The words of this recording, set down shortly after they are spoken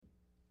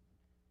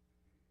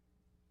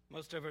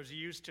Most of us are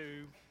used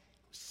to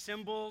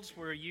symbols,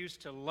 we're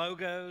used to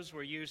logos,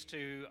 we're used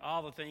to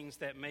all the things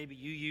that maybe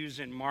you use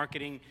in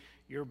marketing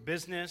your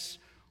business,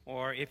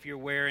 or if you're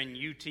wearing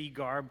UT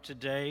garb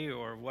today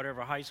or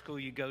whatever high school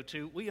you go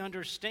to. We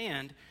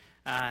understand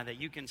that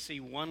you can see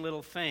one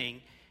little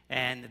thing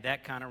and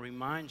that kind of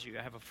reminds you.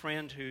 I have a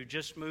friend who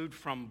just moved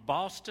from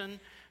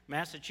Boston,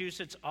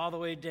 Massachusetts, all the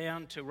way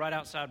down to right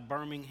outside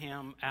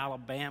Birmingham,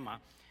 Alabama.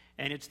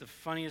 And it's the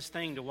funniest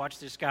thing to watch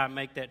this guy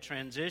make that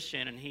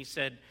transition. And he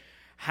said,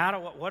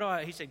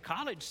 he said,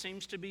 college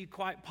seems to be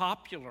quite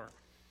popular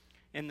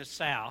in the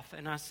South.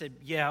 And I said,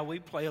 yeah, we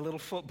play a little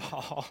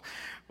football.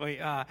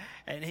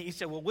 And he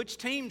said, well, which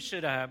team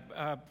should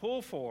I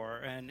pull for?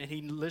 And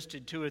he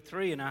listed 2 or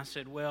 3. And I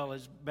said, well,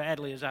 as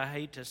badly as I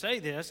hate to say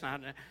this,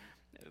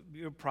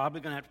 you're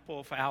probably going to have to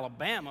pull for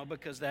Alabama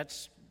because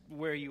that's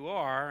where you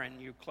are and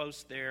you're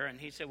close there. And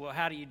he said, well,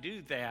 how do you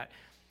do that?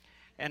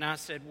 And I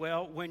said,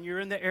 well, when you're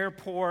in the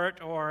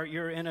airport or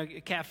you're in a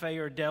cafe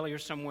or a deli or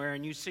somewhere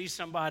and you see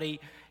somebody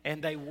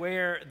and they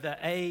wear the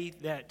A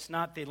that's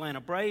not the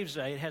Atlanta Braves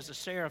A, it has the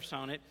serifs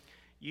on it,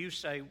 you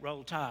say,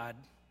 Roll Tide.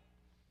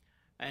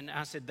 And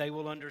I said, they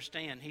will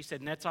understand. He said,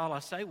 and that's all I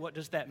say. What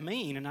does that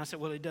mean? And I said,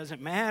 well, it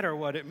doesn't matter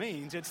what it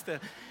means. It's the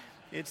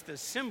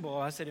symbol.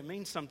 I said, it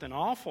means something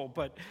awful.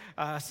 But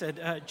I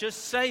said,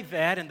 just say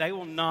that and they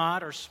will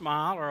nod or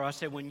smile. Or I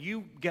said, when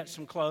you get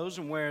some clothes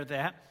and wear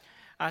that,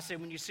 I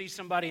said, when you see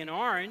somebody in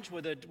orange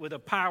with a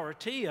power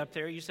T up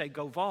there, you say,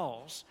 go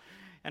Vols.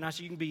 And I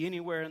said, you can be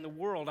anywhere in the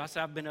world. I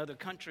said, I've been to other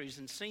countries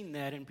and seen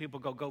that, and people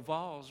go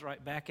Vols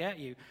right back at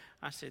you.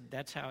 I said,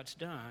 that's how it's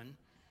done.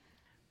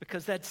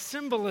 Because that's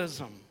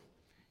symbolism.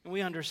 And we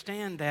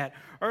understand that.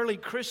 Early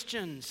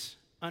Christians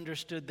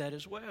understood that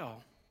as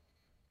well.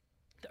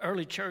 The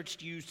early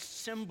church used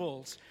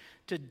symbols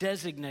to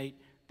designate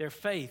their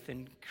faith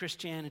in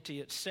Christianity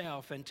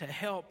itself and to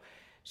help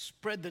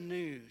spread the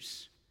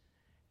news.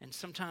 And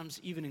sometimes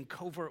even in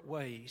covert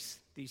ways,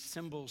 these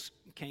symbols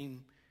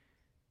came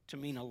to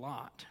mean a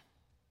lot.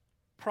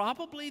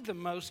 Probably the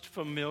most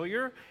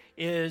familiar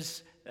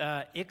is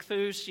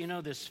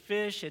ichthus, this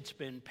fish. It's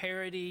been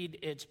parodied,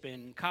 it's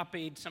been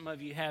copied. Some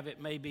of you have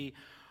it maybe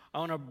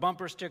on a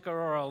bumper sticker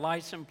or a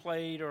license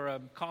plate or a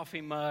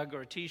coffee mug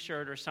or a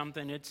T-shirt or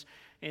something.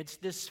 It's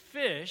this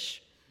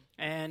fish.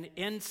 And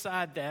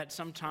inside that,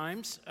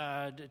 sometimes,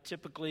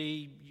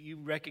 typically you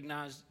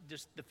recognize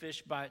just the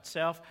fish by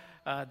itself,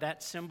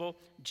 that symbol,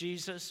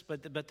 Jesus,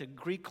 but the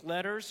Greek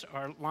letters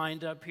are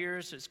lined up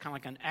here, so it's kind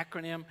of like an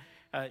acronym,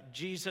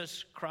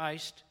 Jesus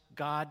Christ,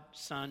 God,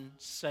 Son,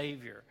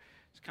 Savior.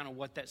 It's kind of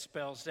what that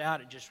spells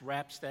out. It just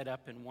wraps that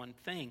up in one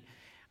thing.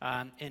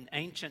 In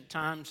ancient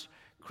times,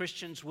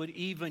 Christians would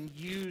even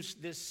use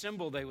this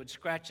symbol. They would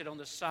scratch it on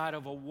the side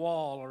of a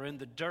wall or in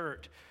the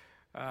dirt,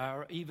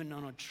 or even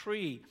on a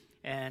tree.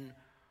 And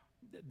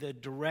the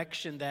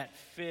direction that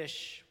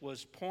fish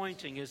was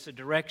pointing is the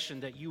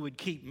direction that you would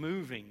keep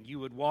moving. You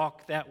would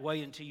walk that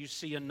way until you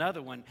see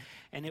another one.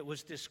 And it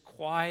was this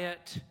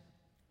quiet,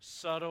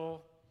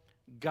 subtle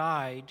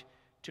guide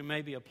to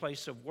maybe a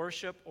place of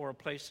worship or a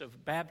place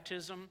of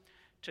baptism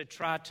to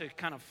try to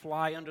kind of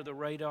fly under the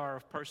radar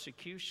of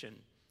persecution.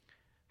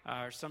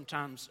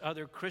 Sometimes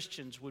other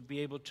Christians would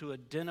be able to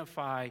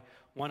identify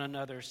one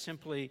another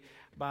simply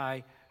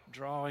by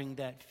drawing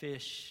that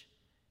fish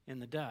in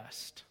the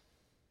dust.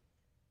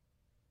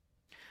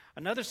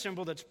 Another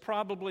symbol that's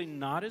probably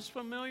not as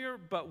familiar,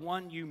 but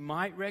one you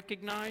might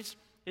recognize,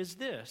 is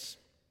this.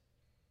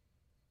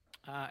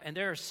 And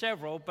there are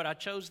several, but I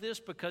chose this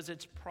because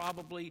it's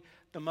probably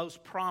the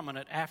most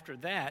prominent after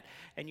that.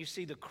 And you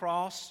see the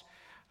cross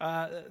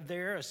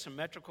there, a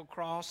symmetrical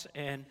cross,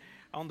 and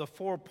on the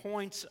 4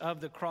 points of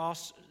the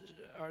cross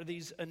are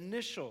these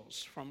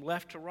initials from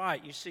left to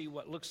right. You see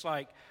what looks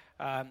like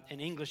in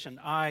English an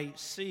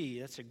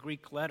IC. That's a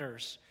Greek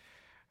letters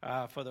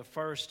for the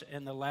first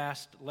and the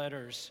last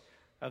letters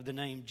of the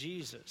name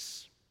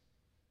Jesus.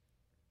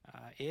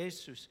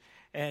 Jesus.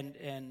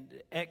 And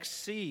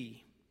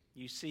XC,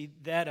 you see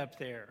that up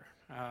there.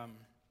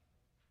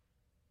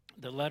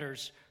 The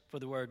letters for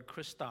the word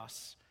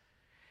Christos.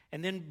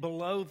 And then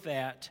below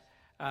that,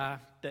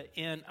 the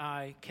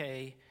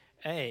NIKA.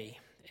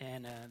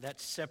 And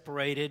that's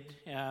separated,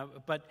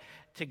 but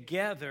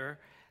together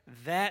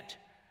that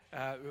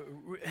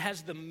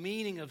has the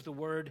meaning of the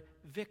word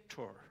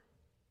victor,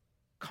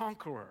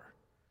 conqueror,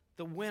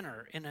 the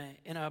winner in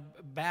a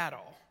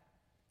battle.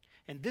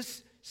 And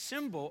this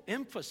symbol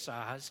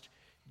emphasized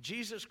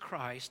Jesus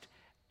Christ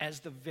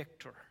as the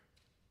victor.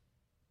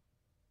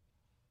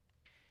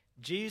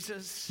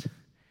 Jesus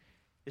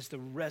is the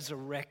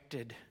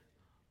resurrected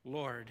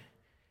Lord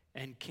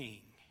and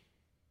King.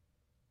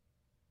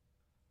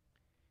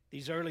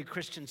 These early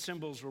Christian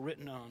symbols were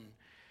written on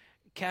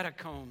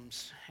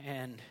catacombs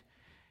and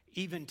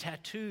even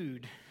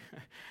tattooed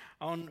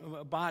on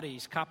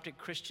bodies. Coptic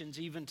Christians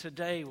even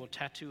today will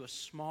tattoo a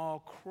small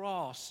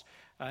cross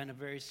in a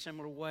very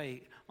similar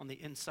way on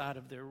the inside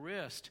of their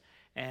wrist.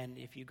 And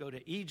if you go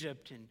to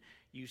Egypt and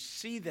you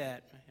see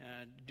that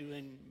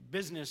doing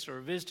business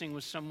or visiting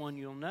with someone,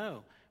 you'll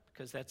know,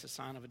 because that's a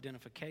sign of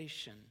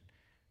identification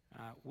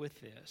with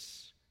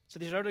this. So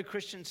these early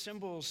Christian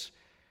symbols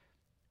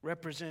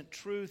represent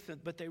truth,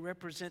 but they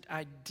represent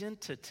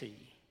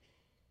identity.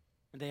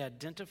 And they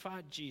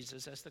identified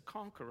Jesus as the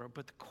conqueror.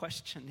 But the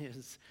question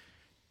is,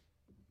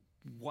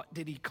 what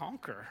did he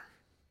conquer?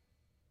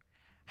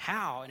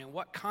 How and in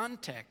what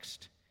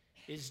context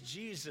is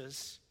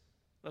Jesus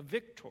a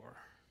victor?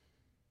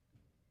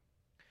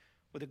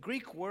 Well, the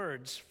Greek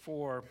words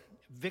for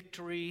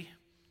victory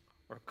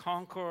or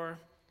conquer,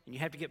 and you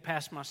have to get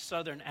past my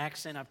southern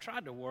accent. I've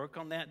tried to work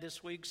on that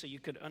this week so you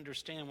could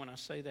understand when I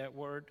say that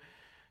word.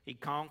 He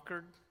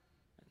conquered.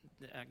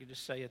 I could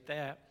just say it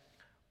that.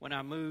 When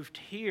I moved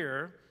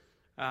here,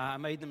 I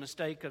made the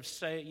mistake of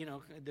saying,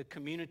 the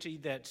community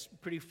that's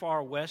pretty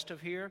far west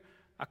of here,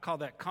 I call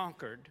that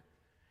Concord.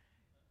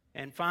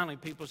 And finally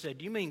people said,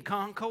 "Do you mean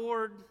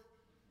Concord?"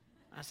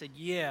 I said,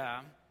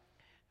 "Yeah."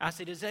 I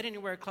said, "Is that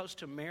anywhere close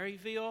to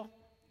Maryville?"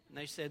 And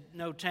they said,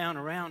 "No town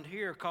around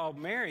here called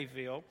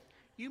Maryville.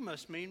 You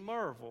must mean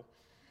Merville."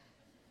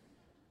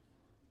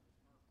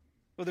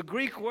 Well, the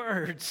Greek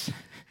words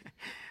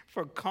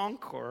for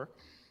conquer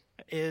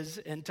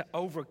and to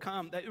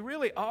overcome, that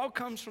really all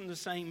comes from the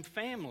same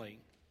family.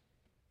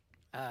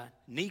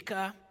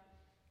 Nika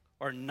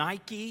or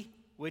Nike,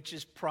 which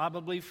is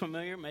probably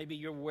familiar. Maybe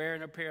you're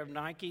wearing a pair of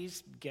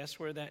Nikes. Guess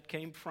where that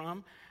came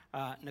from?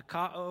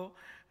 Nikao.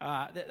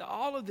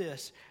 All of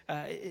this,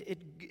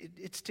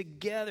 it's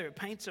together. It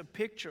paints a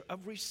picture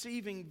of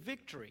receiving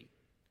victory,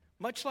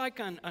 much like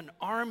an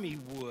army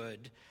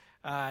would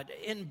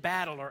in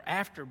battle or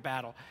after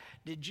battle.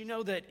 Did you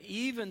know that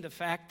even the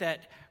fact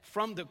that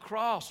from the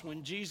cross,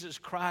 when Jesus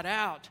cried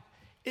out,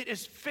 "It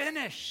is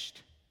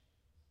finished,"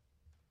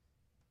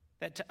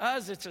 that to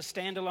us it's a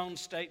standalone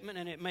statement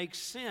and it makes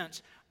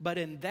sense, but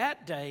in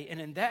that day and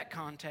in that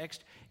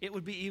context, it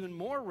would be even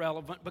more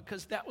relevant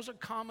because that was a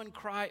common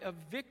cry of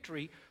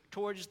victory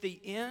towards the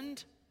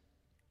end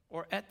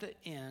or at the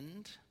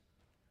end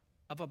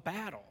of a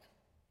battle,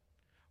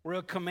 where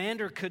a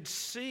commander could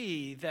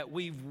see that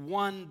we've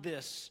won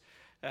this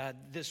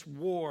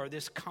war,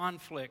 this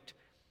conflict,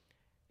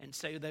 and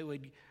so they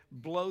would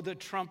blow the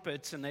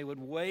trumpets and they would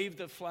wave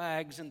the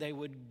flags and they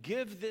would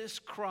give this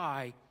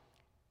cry,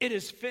 "It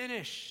is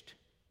finished,"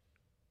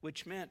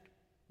 which meant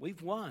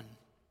we've won.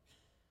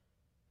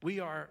 We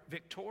are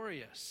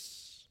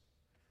victorious.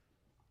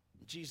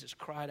 Jesus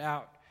cried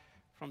out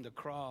from the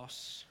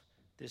cross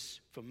this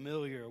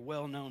familiar,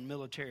 well-known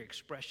military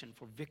expression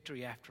for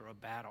victory after a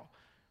battle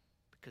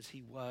because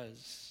he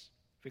was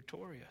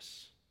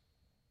victorious.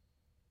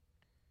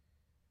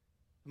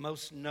 The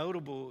most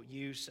notable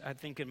use, I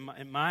think, in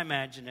my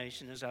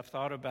imagination, as I've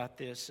thought about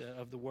this,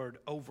 of the word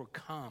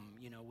overcome,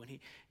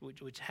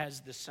 which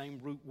has the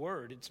same root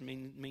word, it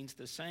means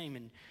the same.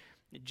 And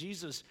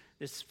Jesus,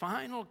 this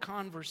final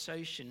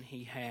conversation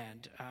he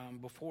had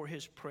before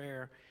his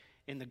prayer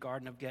in the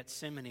Garden of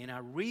Gethsemane, and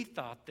I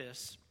rethought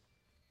this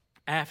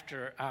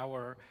after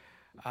our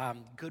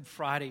Good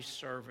Friday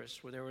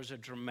service, where there was a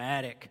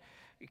dramatic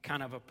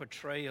kind of a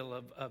portrayal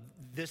of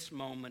this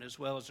moment as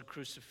well as the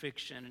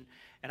crucifixion.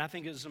 And I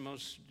think it was the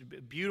most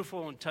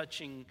beautiful and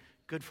touching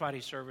Good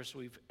Friday service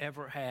we've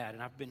ever had.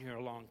 And I've been here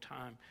a long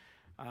time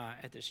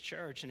at this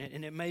church. And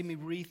it made me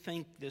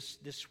rethink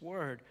this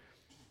word.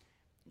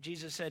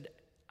 Jesus said,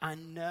 I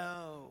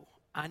know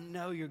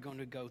you're going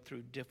to go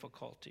through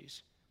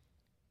difficulties,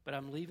 but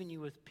I'm leaving you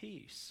with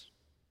peace.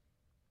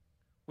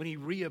 When he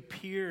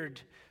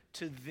reappeared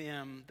to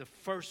them, the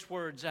first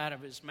words out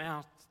of his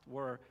mouth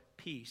were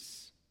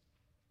peace.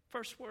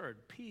 First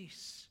word,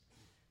 peace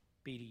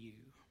be to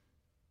you.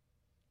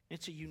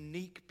 It's a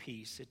unique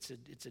peace. It's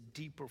a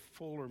deeper,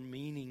 fuller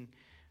meaning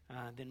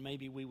than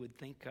maybe we would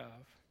think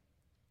of.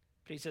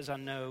 But he says, I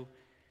know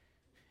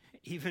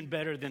even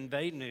better than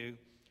they knew,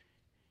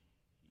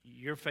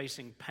 you're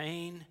facing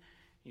pain,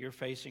 you're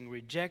facing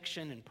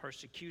rejection and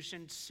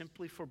persecution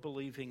simply for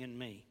believing in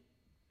me.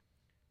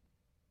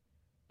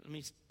 Let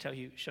me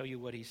show you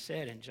what he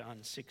said in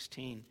John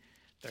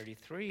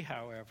 16:33,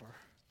 however.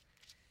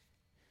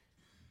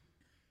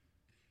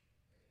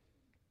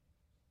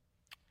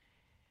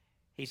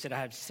 He said,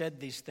 I have said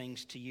these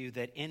things to you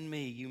that in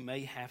me you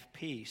may have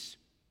peace.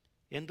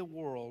 In the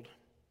world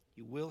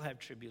you will have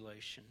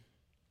tribulation.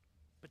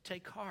 But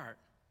take heart.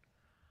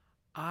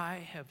 I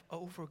have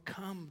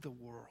overcome the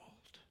world.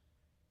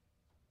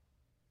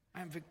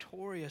 I am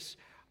victorious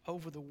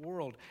over the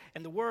world.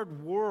 And the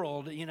word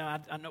world,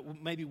 I know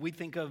maybe we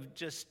think of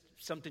just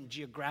something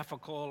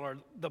geographical or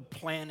the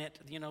planet,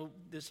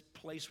 this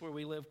place where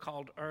we live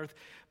called Earth.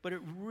 But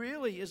it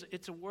really is,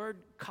 it's a word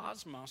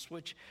cosmos,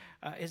 which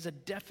is a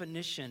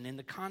definition in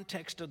the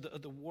context of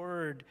the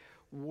word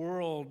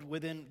world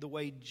within the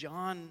way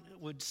John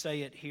would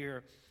say it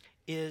here,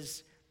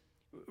 is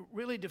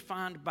really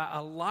defined by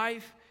a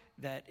life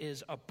that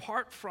is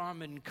apart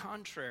from and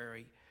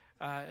contrary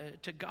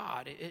to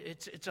God.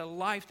 It's a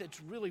life that's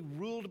really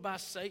ruled by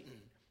Satan,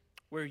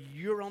 where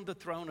you're on the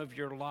throne of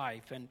your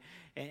life. And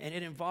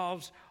it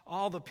involves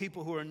all the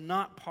people who are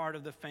not part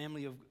of the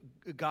family of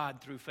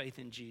God through faith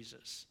in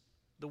Jesus.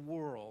 the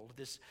world,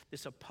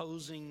 this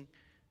opposing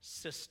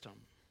system.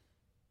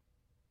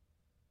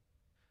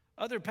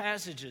 Other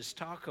passages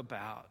talk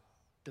about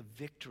the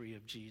victory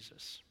of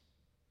Jesus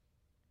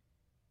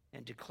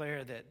and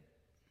declare that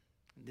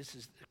this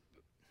is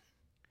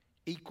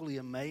equally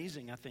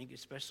amazing, I think,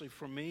 especially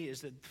for me,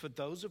 is that for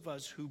those of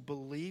us who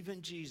believe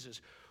in Jesus,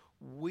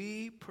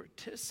 we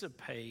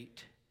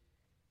participate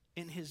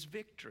in his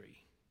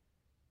victory.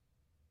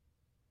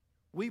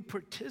 We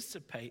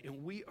participate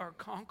and we are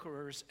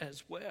conquerors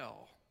as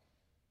well.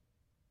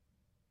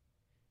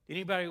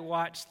 Anybody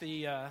watch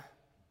the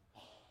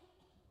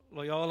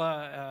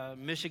Loyola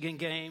Michigan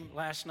game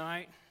last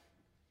night?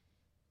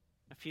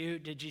 A few.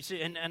 Did you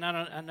see? And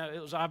I know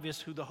it was obvious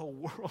who the whole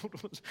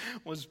world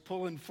was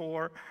pulling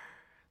for.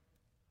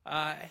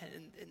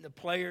 And the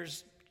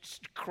players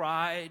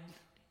cried,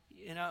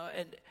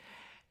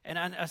 and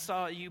I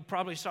saw, you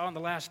probably saw in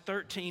the last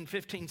 13,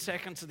 15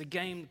 seconds of the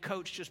game, the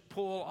coach just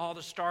pull all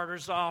the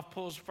starters off,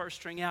 pulls the first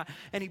string out,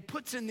 and he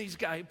puts in these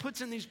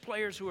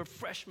players who are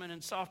freshmen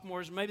and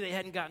sophomores. Maybe they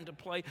hadn't gotten to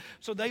play,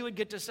 so they would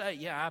get to say,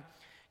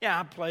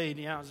 I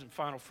played. I was in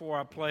Final Four.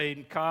 I played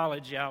in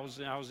college. I was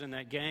in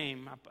that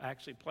game. I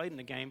actually played in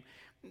the game.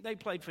 They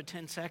played for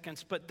 10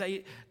 seconds, but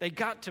they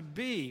got to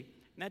be.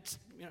 That's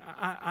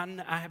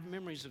I have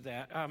memories of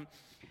that.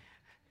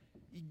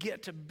 You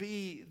get to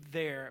be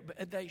there,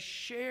 but they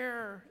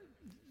share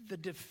the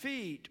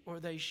defeat or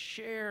they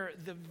share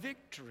the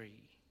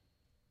victory.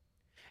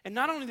 And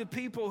not only the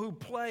people who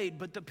played,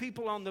 but the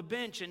people on the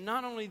bench, and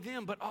not only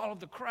them, but all of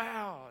the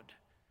crowd,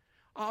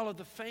 all of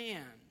the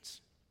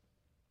fans.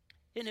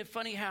 Isn't it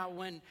funny how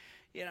when,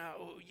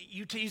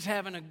 UT's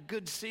having a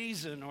good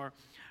season, or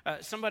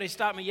somebody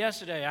stopped me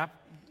yesterday. I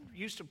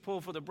used to pull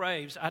for the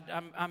Braves.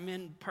 I'm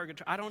in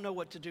purgatory. I don't know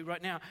what to do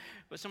right now.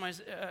 But somebody,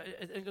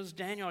 it was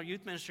Daniel, our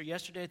youth minister,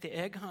 yesterday at the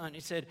egg hunt.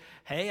 He said,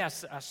 hey, I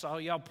saw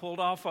y'all pulled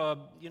off a,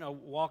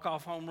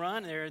 walk-off home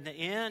run there in the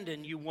end,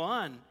 and you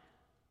won.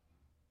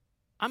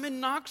 I'm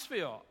in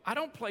Knoxville. I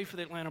don't play for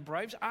the Atlanta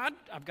Braves.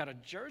 I've got a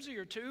jersey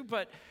or two,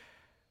 but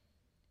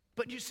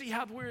you see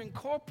how we're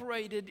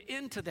incorporated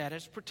into that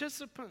as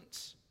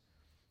participants.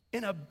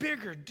 In a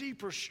bigger,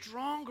 deeper,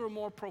 stronger,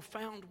 more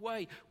profound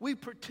way, we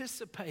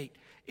participate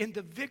in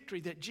the victory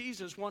that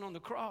Jesus won on the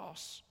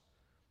cross.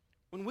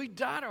 When we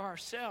die to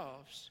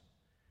ourselves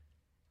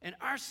and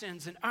our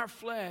sins and our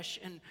flesh,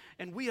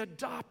 and we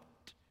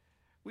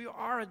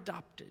are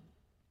adopted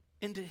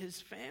into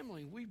his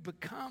family, we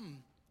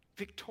become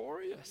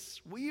victorious.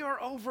 We are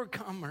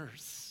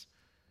overcomers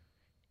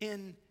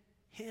in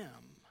him.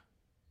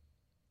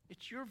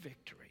 It's your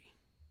victory.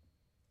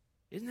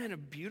 Isn't that a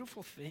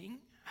beautiful thing?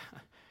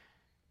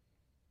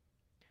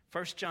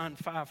 1 John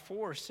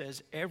 5:4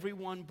 says,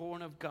 everyone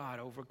born of God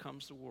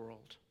overcomes the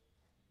world.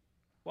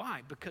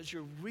 Why? Because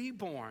you're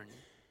reborn.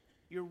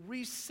 You're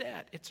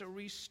reset. It's a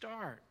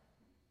restart.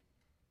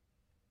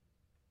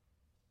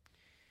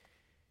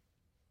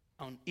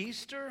 On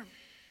Easter,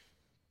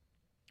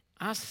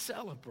 I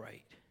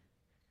celebrate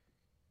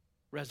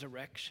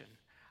resurrection.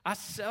 I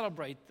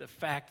celebrate the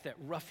fact that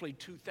roughly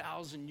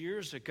 2,000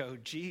 years ago,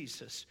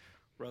 Jesus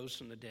rose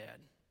from the dead.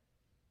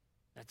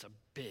 That's a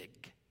big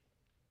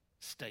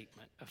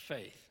statement of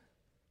faith.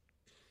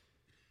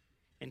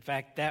 In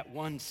fact, that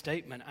one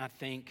statement, I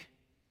think,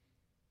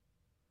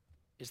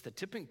 is the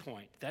tipping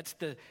point. That's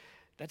the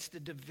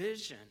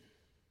division.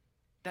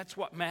 That's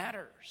what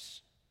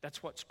matters.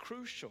 That's what's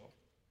crucial.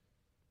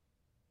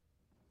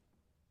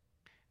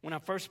 When I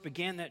first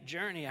began that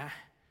journey, I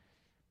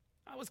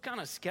was kind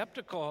of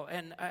skeptical,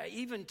 and I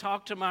even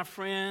talked to my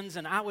friends,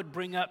 and I would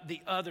bring up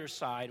the other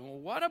side. Well,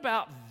 what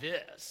about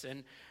this?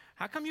 And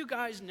how come you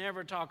guys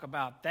never talk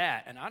about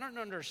that? And I don't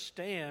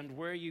understand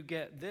where you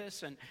get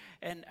this.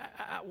 And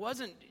I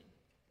wasn't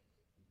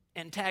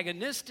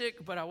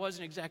antagonistic, but I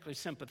wasn't exactly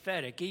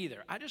sympathetic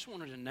either. I just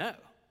wanted to know.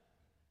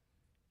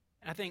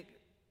 And I think,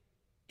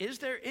 is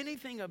there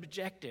anything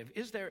objective?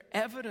 Is there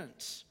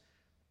evidence?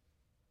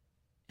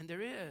 And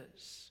there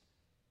is.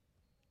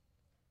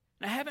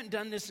 And I haven't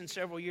done this in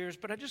several years,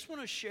 but I just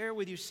want to share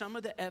with you some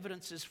of the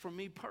evidences for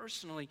me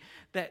personally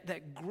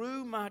that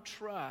grew my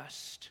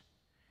trust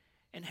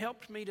and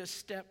helped me to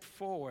step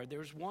forward.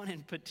 There's one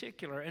in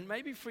particular, and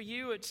maybe for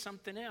you it's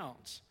something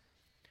else.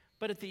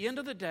 But at the end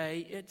of the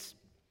day,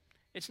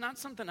 it's not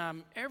something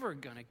I'm ever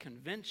going to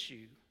convince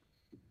you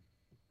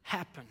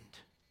happened.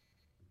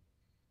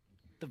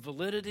 The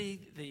validity,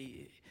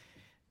 the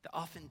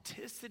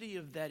authenticity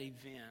of that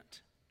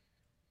event,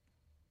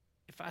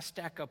 if I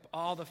stack up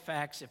all the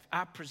facts, if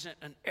I present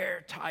an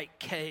airtight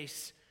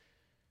case,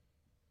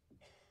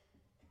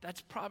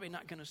 that's probably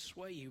not going to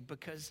sway you,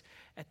 because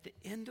at the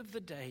end of the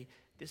day,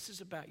 this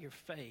is about your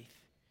faith.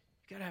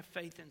 You've got to have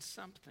faith in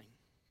something.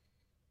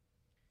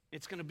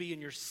 It's going to be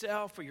in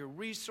yourself or your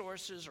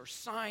resources or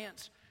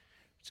science.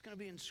 It's going to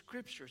be in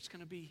Scripture. It's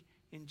going to be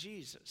in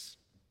Jesus.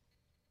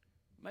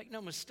 Make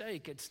no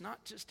mistake, it's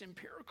not just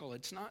empirical.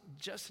 It's not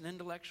just an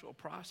intellectual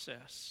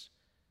process.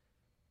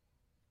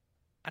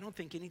 I don't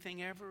think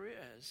anything ever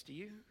is. Do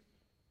you?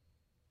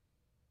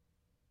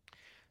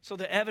 So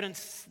the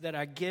evidence that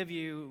I give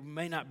you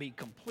may not be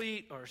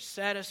complete or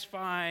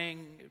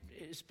satisfying,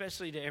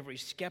 especially to every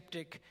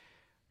skeptic,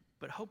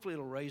 but hopefully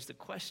it'll raise the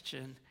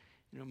question,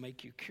 it'll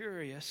make you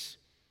curious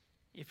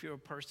if you're a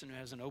person who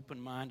has an open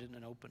mind and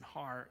an open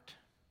heart.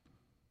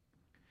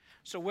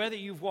 So whether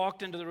you've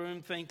walked into the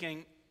room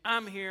thinking,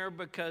 I'm here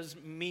because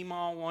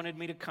Meemaw wanted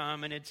me to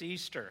come and it's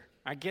Easter.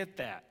 I get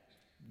that.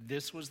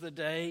 This was the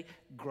day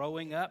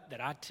growing up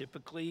that I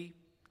typically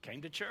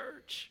came to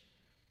church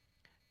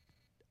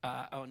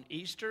on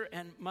Easter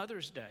and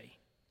Mother's Day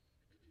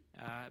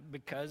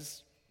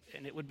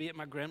and it would be at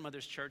my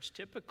grandmother's church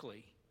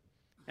typically.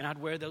 And I'd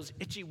wear those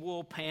itchy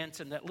wool pants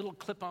and that little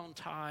clip-on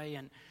tie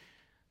and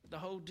the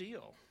whole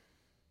deal.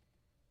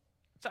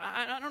 So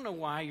I don't know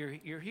why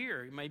you're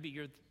here. Maybe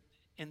you're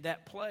in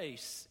that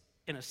place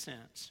in a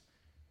sense.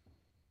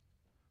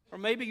 Or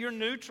maybe you're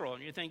neutral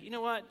and you think, you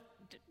know what,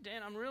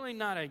 Dan, I'm really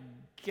not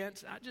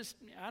against,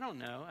 I don't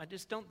know. I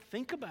just don't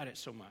think about it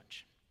so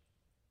much.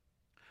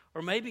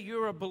 Or maybe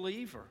you're a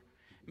believer.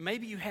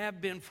 Maybe you have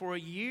been for a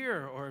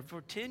year or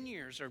for 10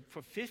 years or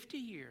for 50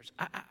 years.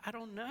 I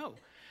don't know.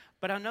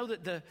 But I know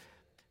that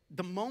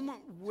the moment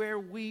where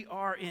we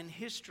are in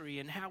history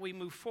and how we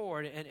move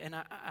forward, and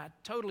I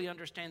totally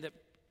understand that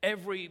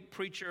every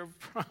preacher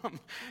from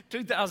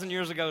 2,000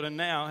 years ago to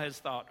now has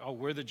thought, oh,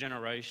 we're the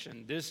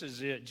generation. This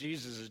is it.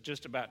 Jesus is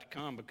just about to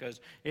come because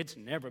it's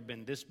never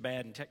been this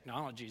bad and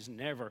technology's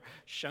never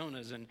shown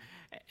us.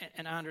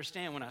 And I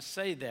understand when I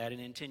say that, and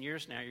in 10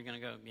 years now, you're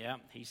going to go, yeah,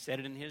 he said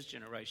it in his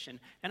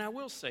generation, and I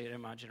will say it in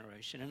my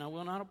generation, and I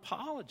will not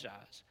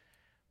apologize.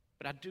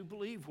 But I do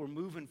believe we're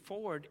moving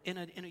forward in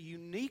a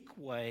unique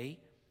way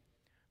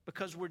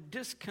because we're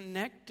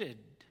disconnected.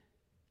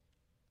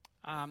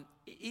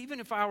 Even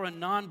if I were a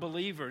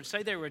non-believer,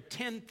 say there were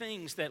 10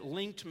 things that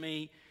linked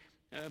me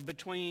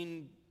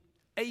between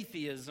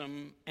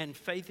atheism and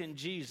faith in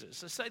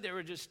Jesus. Let's say there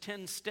were just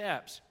 10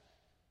 steps.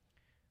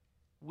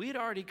 We had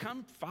already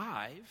come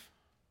 5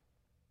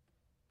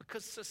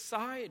 because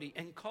society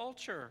and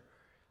culture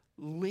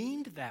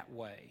leaned that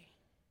way.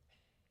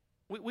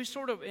 We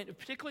sort of,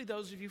 particularly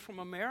those of you from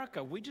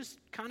America, we just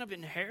kind of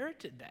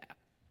inherited that.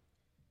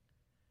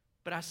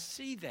 But I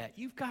see that.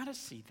 You've got to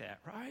see that,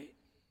 right?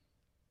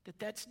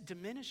 That's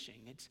diminishing.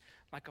 It's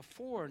like a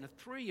 4 and a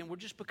 3, and we're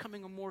just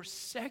becoming a more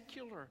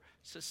secular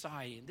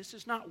society. And this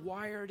is not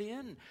wired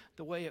in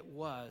the way it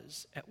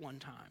was at one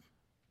time.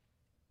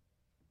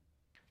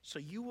 So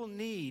you will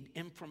need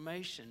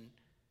information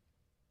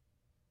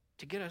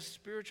to get a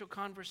spiritual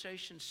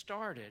conversation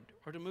started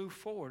or to move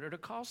forward or to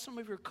call some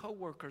of your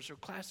coworkers or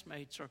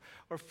classmates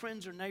or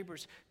friends or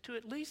neighbors to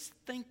at least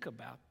think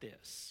about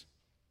this.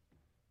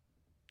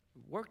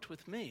 It worked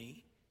with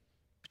me,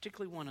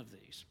 particularly one of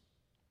these.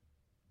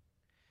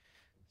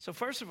 So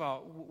first of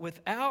all,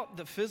 without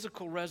the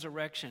physical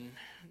resurrection,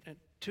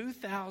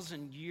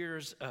 2,000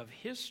 years of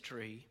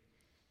history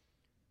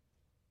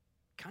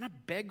kind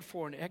of beg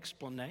for an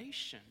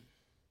explanation.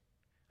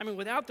 I mean,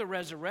 without the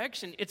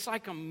resurrection, it's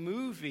like a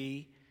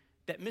movie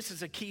that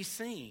misses a key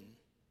scene.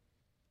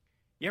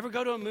 You ever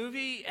go to a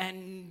movie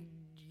and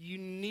you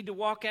need to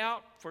walk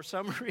out for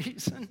some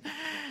reason,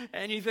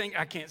 and you think,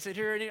 I can't sit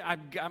here,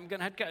 I'm going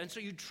to have to go. And so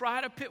you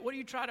try to pick, what do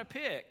you try to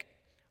pick?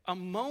 A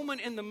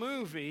moment in the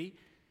movie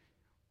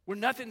where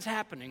nothing's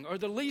happening, or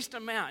the least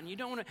amount, and you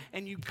don't want to,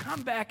 and you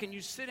come back and you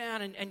sit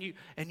down and you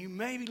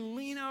maybe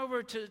lean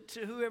over to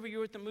whoever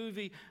you're at the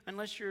movie,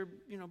 unless you're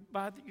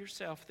by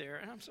yourself there.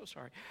 And I'm so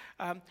sorry,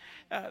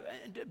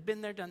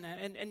 been there, done that,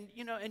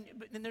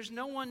 and there's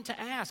no one to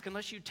ask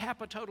unless you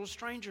tap a total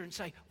stranger and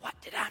say, "What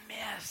did I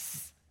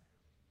miss?"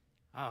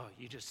 Oh,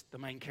 the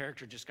main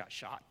character just got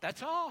shot.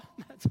 That's all.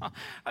 That's all.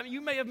 I mean,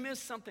 you may have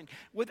missed something.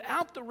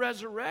 Without the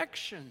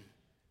resurrection,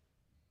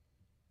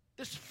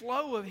 this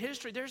flow of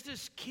history, there's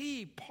this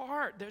key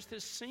part, there's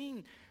this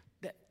scene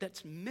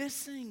that's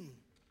missing.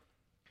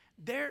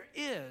 There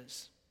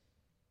is,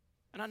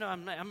 and I know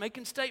I'm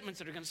making statements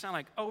that are going to sound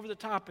like over the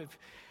top,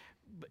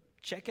 but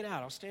check it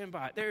out, I'll stand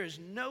by it. There is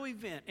no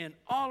event in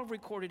all of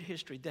recorded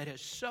history that has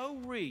so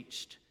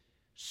reached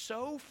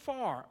so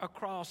far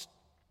across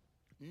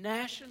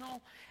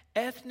national,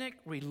 ethnic,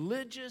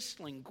 religious,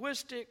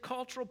 linguistic,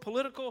 cultural,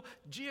 political,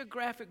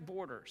 geographic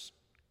borders.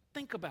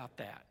 Think about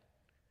that.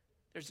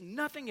 There's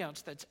nothing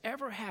else that's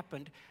ever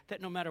happened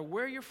that no matter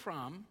where you're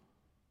from,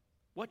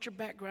 what your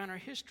background or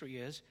history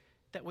is,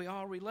 that we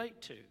all relate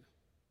to.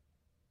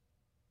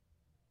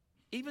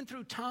 Even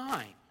through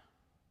time,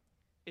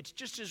 it's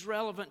just as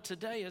relevant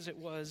today as it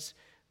was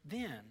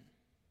then.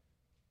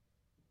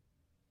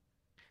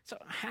 So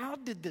how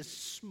did this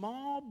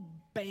small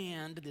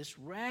band, this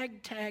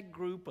ragtag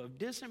group of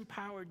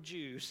disempowered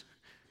Jews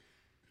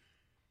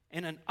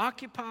in an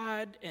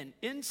occupied and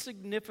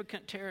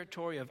insignificant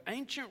territory of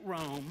ancient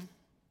Rome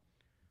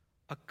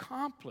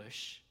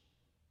accomplish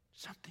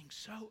something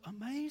so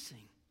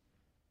amazing?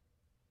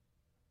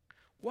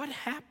 What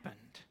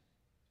happened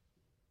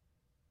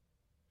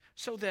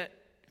so that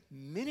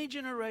many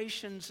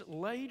generations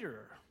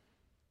later,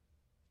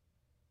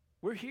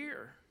 we're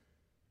here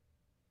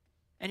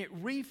And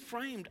it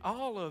reframed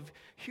all of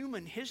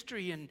human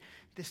history in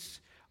this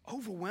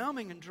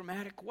overwhelming and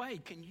dramatic way.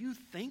 Can you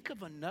think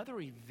of another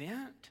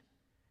event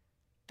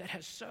that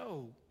has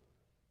so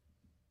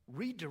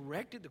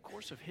redirected the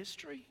course of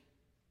history?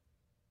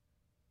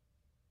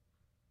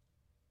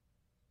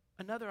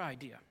 Another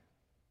idea.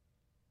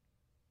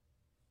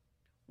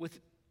 With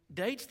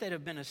dates that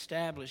have been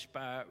established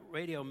by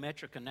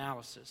radiometric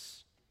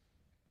analysis,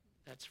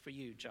 that's for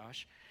you,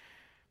 Josh,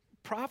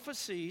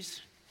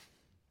 prophecies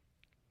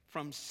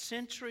from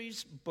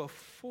centuries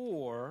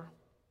before.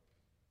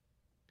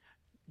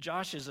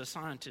 Josh is a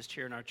scientist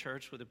here in our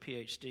church with a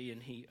PhD,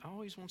 and he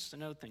always wants to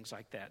know things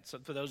like that. So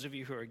for those of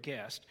you who are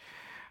guests,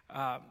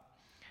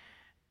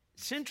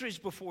 centuries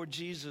before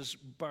Jesus'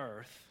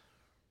 birth,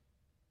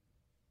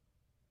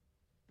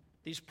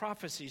 these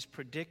prophecies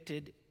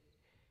predicted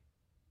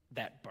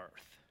that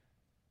birth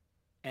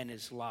and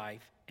his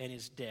life and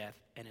his death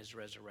and his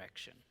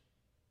resurrection.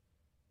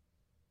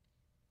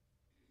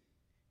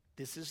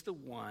 This is the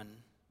one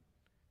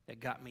that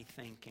got me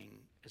thinking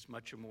as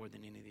much or more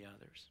than any of the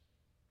others.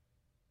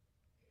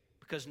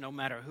 Because no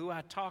matter who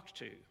I talked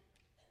to,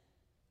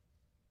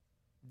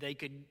 they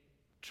could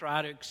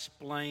try to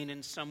explain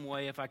in some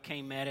way if I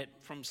came at it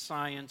from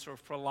science or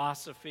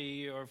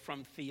philosophy or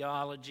from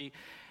theology.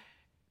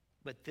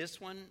 But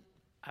this one,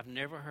 I've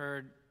never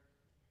heard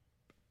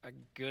a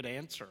good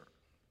answer.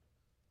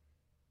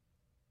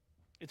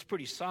 It's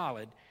pretty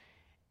solid,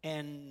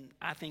 and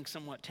I think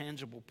somewhat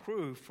tangible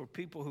proof for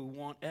people who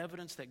want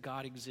evidence that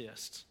God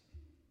exists.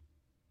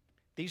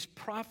 These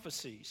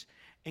prophecies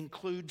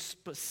include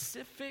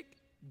specific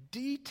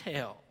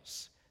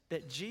details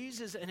that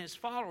Jesus and his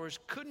followers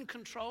couldn't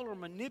control or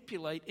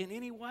manipulate in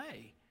any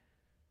way.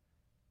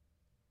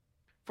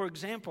 For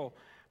example,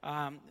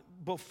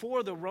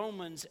 before the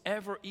Romans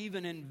ever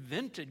even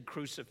invented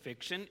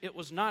crucifixion, it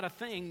was not a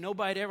thing.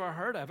 Nobody had ever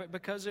heard of it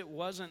because it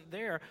wasn't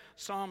there.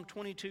 Psalm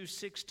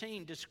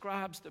 22:16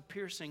 describes the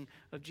piercing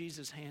of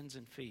Jesus' hands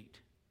and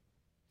feet.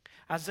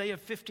 Isaiah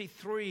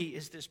 53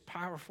 is this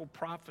powerful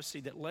prophecy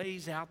that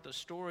lays out the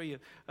story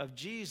of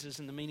Jesus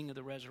and the meaning of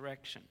the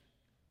resurrection.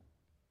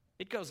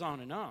 It goes on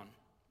and on.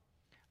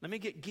 Let me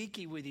get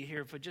geeky with you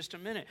here for just a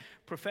minute.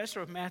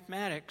 Professor of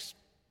mathematics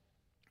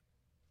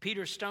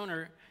Peter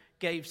Stoner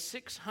gave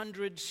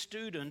 600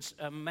 students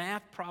a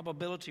math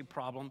probability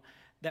problem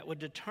that would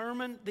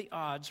determine the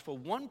odds for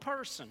one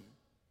person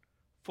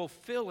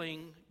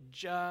fulfilling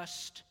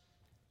just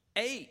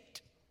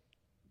 8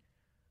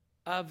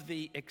 of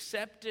the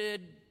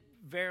accepted,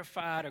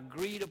 verified,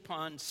 agreed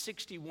upon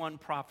 61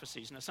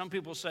 prophecies. Now, some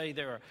people say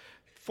there are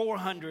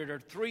 400 or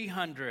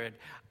 300.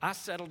 I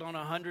settled on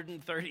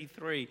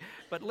 133.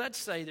 But let's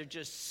say there are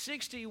just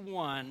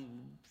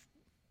 61,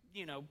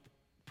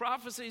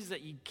 prophecies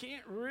that you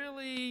can't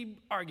really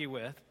argue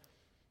with.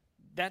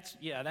 That's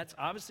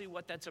obviously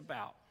what that's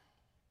about.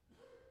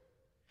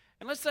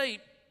 And let's say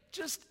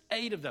just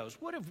 8 of those.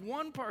 What if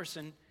one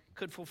person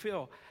could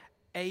fulfill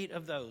 8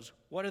 of those?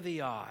 What are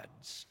the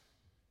odds?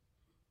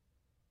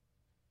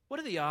 What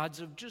are the odds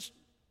of just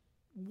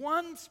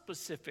one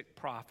specific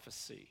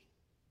prophecy?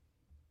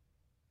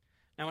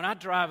 Now, when I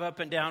drive up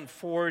and down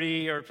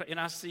 40, and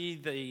I see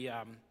the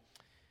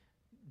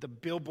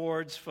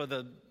billboards for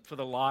the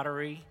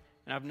lottery,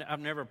 and I've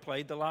never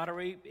played the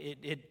lottery.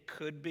 It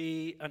could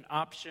be an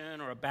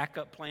option or a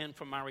backup plan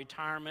for my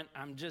retirement.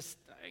 I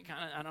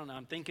don't know.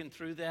 I'm thinking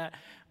through that,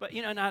 but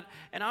and I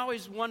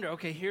always wonder.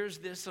 Okay, here's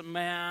this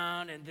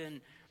amount, and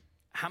then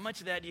how much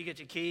of that do you get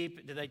to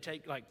keep? Do they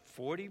take like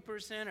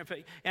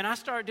 40%? And I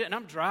start doing, and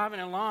I'm driving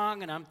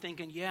along, and I'm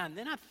thinking, yeah. And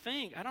then I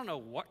don't know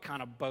what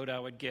kind of boat I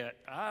would get.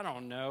 I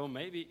don't know,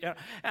 maybe. And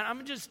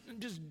I'm just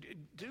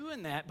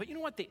doing that. But you know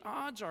what? The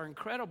odds are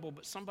incredible,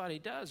 but somebody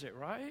does it,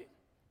 right?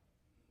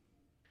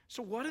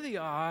 So what are the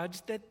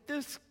odds that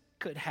this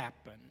could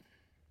happen?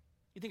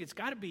 You think it's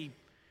got to be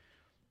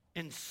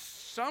in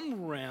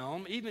some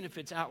realm, even if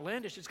it's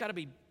outlandish, it's got to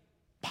be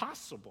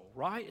possible,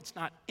 right? It's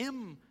not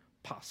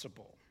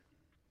impossible.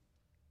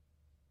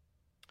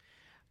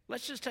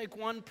 Let's just take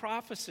one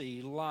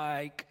prophecy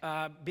like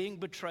being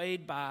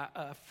betrayed by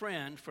a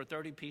friend for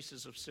 30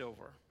 pieces of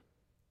silver.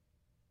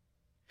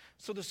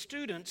 So the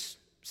students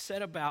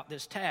set about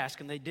this task,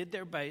 and they did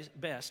their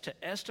best to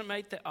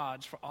estimate the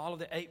odds for all of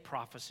the 8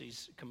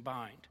 prophecies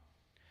combined.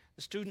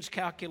 The students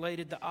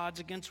calculated the odds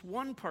against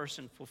one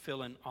person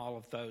fulfilling all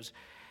of those,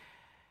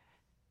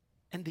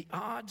 and the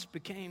odds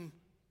became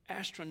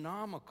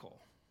astronomical.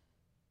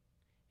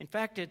 In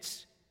fact,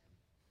 it's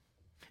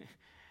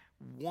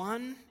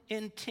 1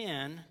 in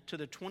 10 to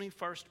the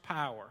 21st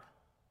power.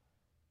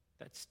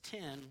 That's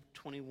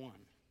 10^21.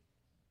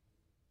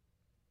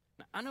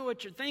 Now, I know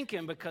what you're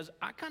thinking, because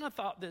I kind of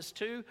thought this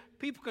too.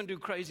 People can do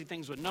crazy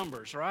things with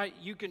numbers, right?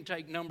 You can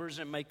take numbers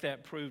and make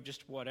that prove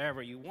just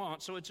whatever you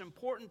want. So it's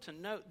important to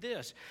note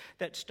this,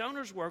 that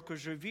Stoner's work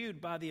was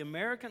reviewed by the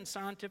American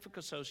Scientific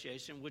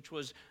Association, which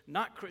was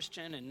not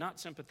Christian and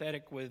not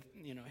sympathetic with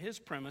his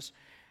premise.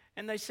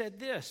 And they said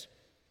this: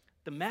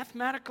 the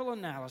mathematical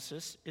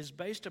analysis is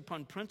based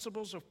upon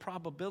principles of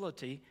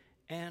probability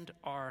and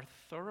are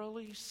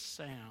thoroughly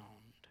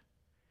sound.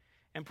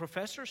 And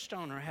Professor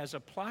Stoner has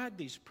applied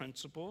these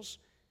principles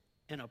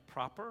in a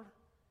proper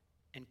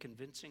and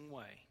convincing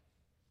way.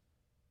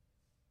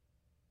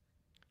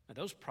 Now,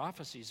 those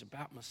prophecies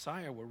about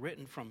Messiah were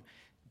written from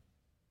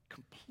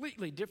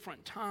completely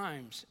different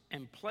times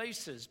and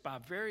places by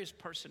various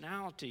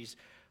personalities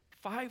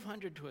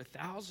 500 to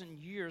 1,000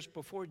 years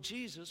before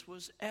Jesus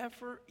was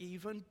ever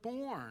even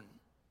born.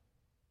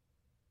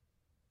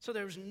 So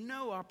there's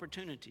no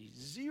opportunity,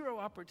 zero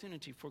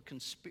opportunity for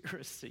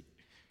conspiracy.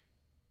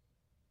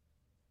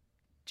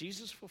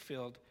 Jesus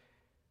fulfilled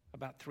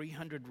about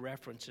 300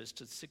 references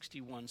to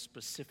 61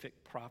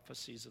 specific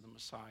prophecies of the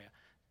Messiah.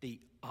 The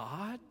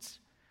odds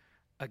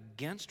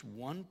against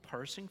one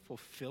person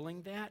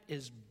fulfilling that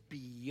is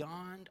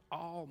beyond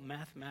all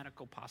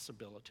mathematical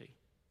possibility.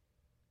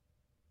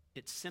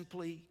 It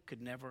simply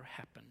could never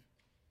happen,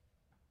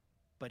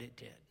 but it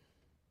did.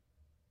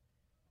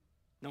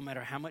 No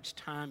matter how much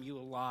time you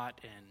allot.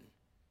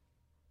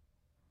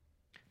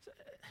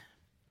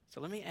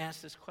 So let me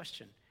ask this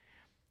question.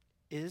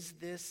 Is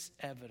this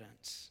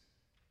evidence,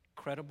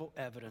 credible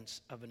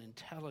evidence of an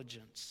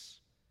intelligence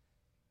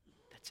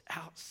that's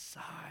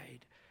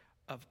outside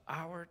of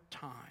our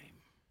time,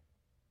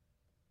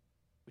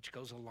 which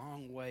goes a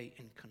long way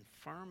in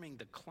confirming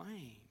the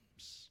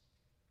claims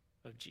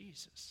of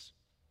Jesus?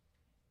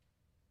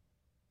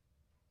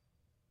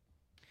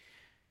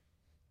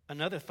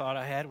 Another thought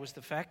I had was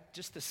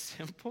just the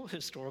simple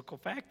historical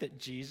fact that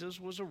Jesus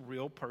was a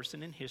real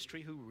person in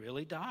history who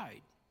really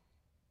died.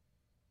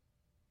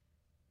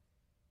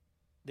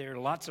 There are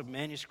lots of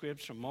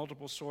manuscripts from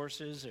multiple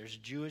sources. There's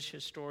Jewish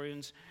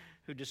historians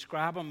who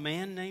describe a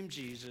man named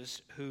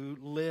Jesus who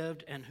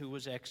lived and who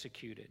was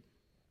executed.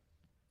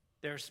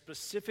 There are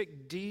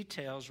specific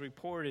details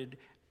reported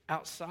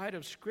outside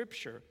of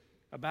Scripture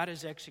about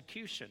his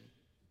execution.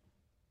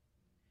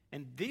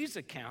 And these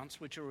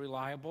accounts, which are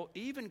reliable,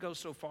 even go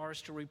so far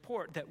as to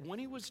report that when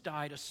he was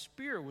died, a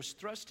spear was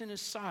thrust in his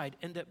side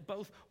and that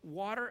both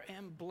water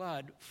and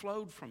blood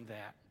flowed from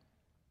that,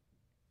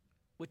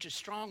 which is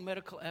strong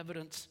medical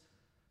evidence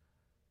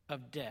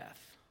of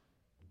death.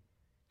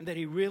 And that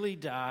he really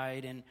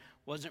died and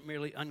wasn't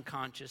merely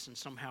unconscious and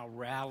somehow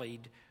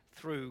rallied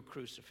through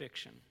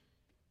crucifixion.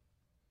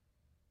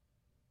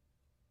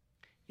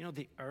 You know,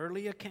 the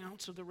early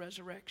accounts of the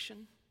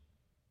resurrection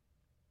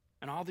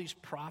and all these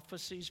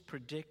prophecies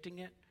predicting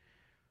it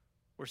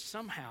were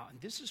somehow,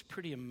 and this is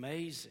pretty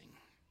amazing,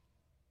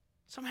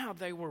 somehow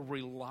they were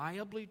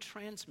reliably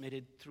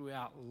transmitted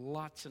throughout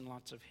lots and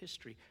lots of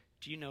history.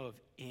 Do you know of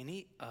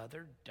any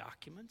other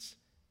documents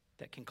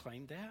that can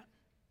claim that?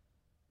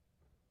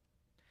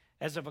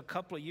 As of a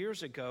couple of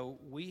years ago,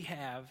 we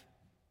have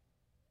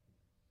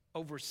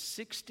over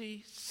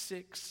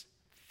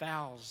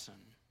 66,000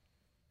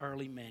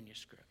 early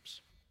manuscripts.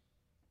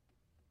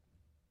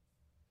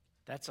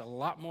 That's a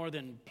lot more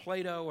than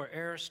Plato or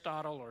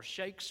Aristotle or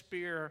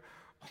Shakespeare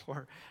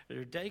or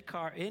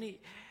Descartes.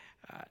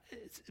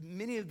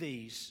 Many of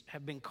these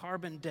have been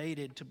carbon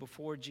dated to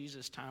before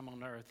Jesus' time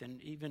on earth and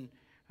even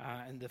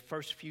in the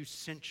first few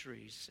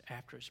centuries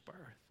after his birth.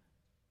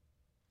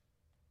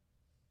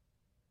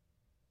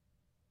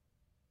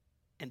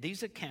 And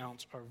these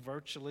accounts are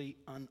virtually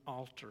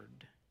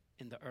unaltered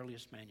in the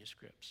earliest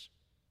manuscripts.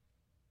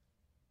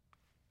 I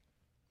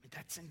mean,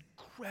 that's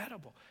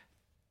incredible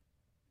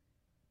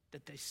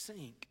that they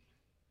sync.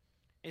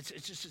 It's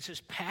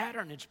this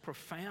pattern. It's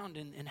profound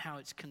in how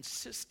it's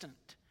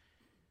consistent.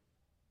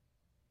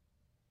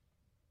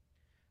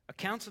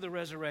 Accounts of the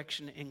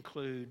resurrection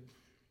include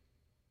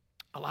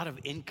a lot of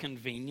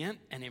inconvenient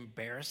and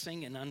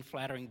embarrassing and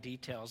unflattering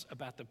details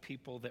about the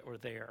people that were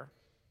there.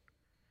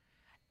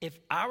 If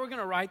I were going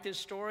to write this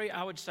story,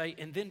 I would say,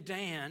 and then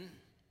Dan,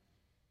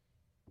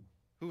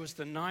 who was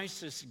the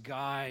nicest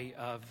guy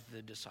of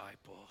the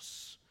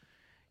disciples.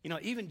 You know,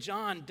 even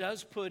John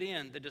does put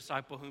in the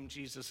disciple whom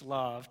Jesus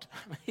loved.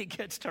 He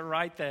gets to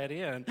write that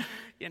in.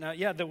 You know,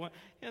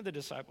 the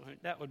disciple,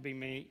 that would be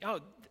me. Oh,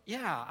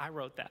 yeah, I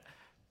wrote that.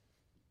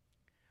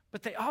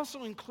 But they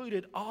also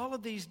included all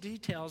of these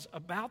details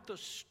about the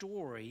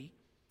story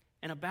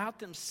and about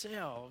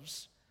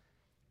themselves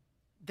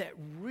that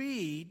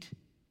read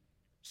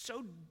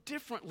so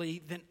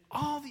differently than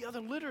all the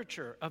other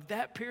literature of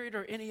that period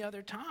or any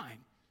other time.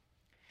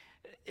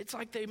 It's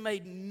like they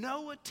made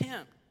no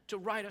attempt to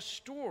write a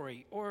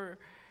story or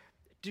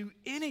do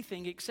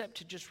anything except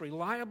to just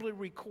reliably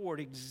record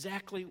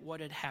exactly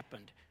what had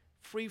happened,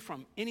 free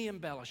from any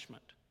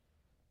embellishment,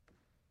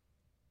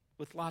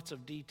 with lots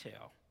of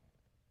detail.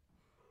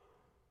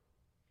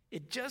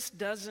 It just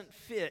doesn't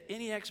fit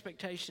any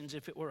expectations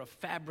if it were a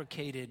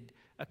fabricated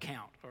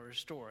account or a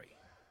story.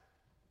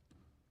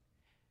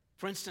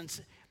 For instance,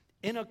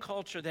 in a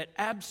culture that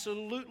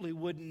absolutely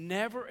would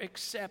never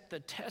accept the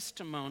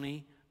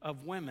testimony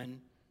of women,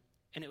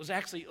 and it was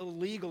actually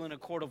illegal in a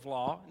court of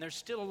law, and there's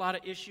still a lot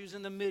of issues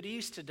in the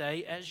Mideast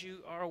today, as you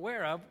are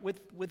aware of,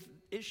 with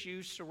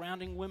issues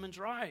surrounding women's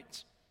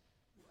rights.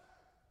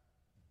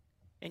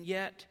 And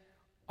yet,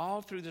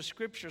 all through the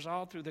scriptures,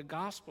 all through the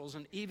gospels,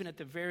 and even at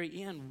the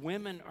very end,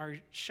 women are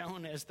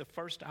shown as the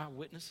first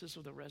eyewitnesses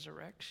of the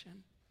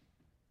resurrection.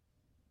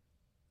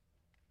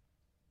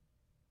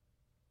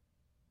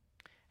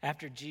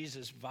 After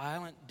Jesus'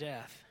 violent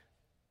death,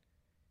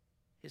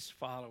 his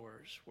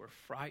followers were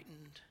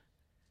frightened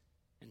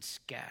and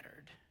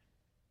scattered.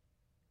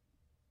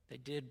 They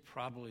did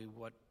probably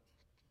what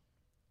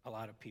a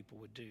lot of people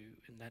would do,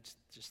 and that's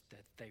just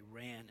that they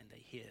ran and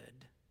they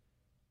hid.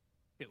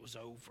 It was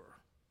over.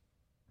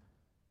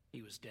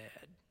 He was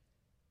dead.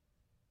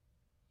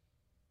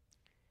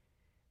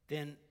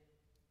 Then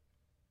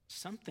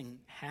something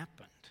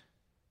happened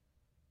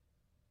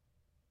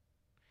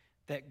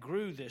that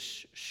grew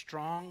this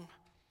strong,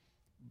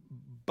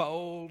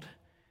 bold,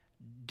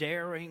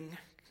 daring,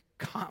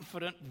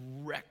 confident,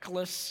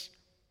 reckless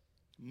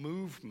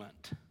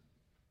movement.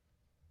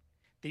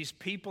 These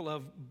people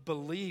of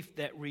belief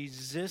that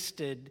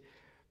resisted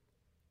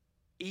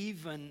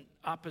even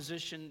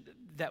opposition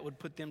that would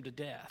put them to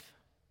death.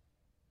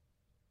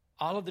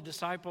 All of the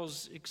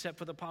disciples, except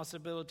for the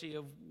possibility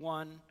of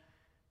one,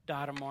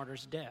 died a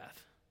martyr's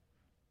death.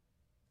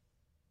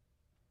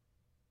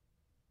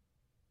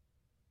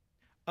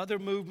 Other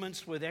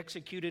movements with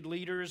executed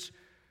leaders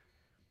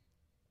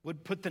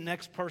would put the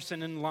next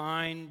person in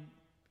line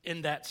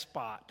in that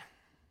spot.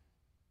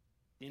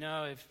 You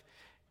know,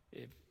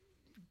 if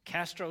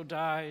Castro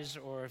dies,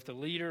 or if the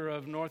leader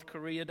of North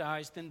Korea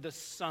dies, then the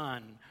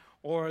son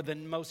or the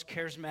most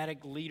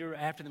charismatic leader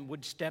after them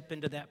would step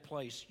into that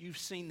place. You've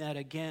seen that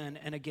again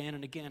and again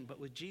and again. But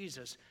with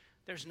Jesus,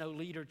 there's no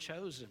leader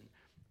chosen,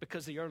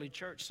 because the early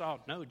church saw,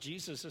 no,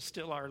 Jesus is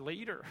still our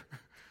leader.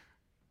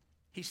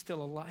 He's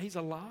still alive. He's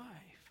alive.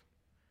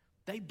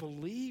 They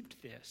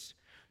believed this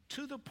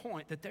to the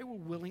point that they were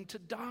willing to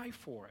die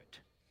for it.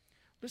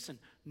 Listen,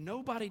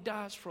 nobody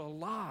dies for a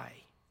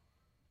lie.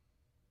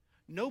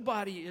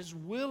 Nobody is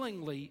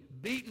willingly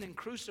beaten and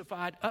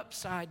crucified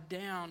upside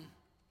down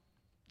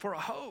for a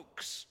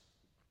hoax.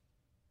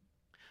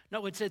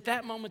 No, it's at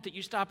that moment that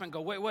you stop and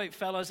go, wait,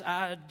 fellas,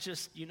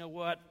 you know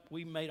what?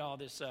 We made all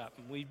this up.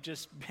 And we've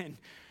just been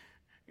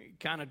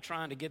kind of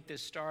trying to get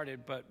this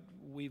started, but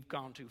we've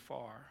gone too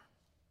far.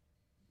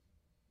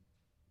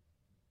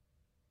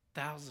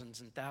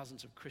 Thousands and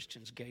thousands of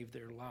Christians gave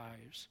their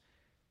lives.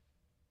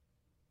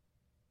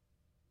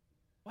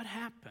 What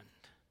happened?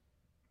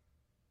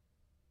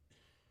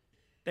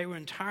 They were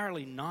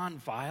entirely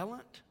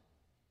nonviolent.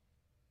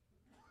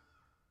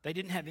 They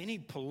didn't have any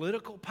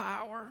political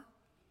power.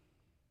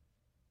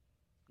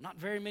 Not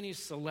very many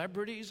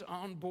celebrities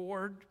on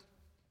board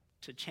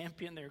to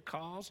champion their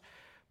cause.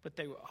 But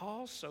they were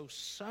also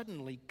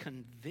suddenly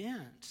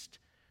convinced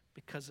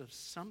because of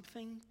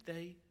something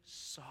they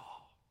saw.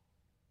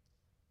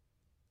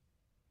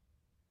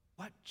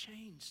 What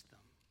changed them?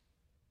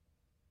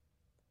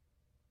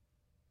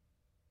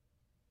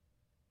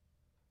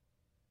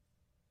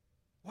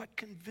 What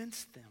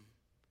convinced them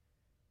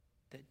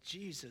that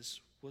Jesus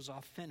was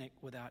authentic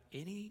without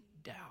any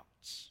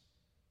doubts?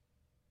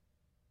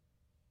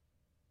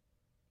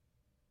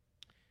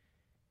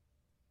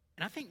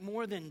 And I think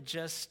more than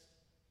just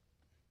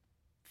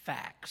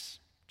facts,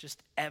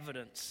 just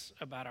evidence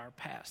about our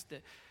past,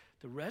 the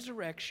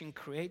resurrection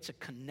creates a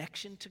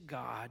connection to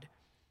God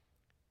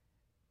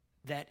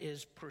that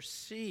is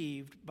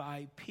perceived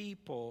by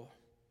people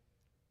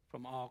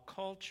from all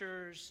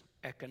cultures,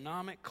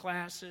 economic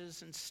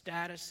classes, and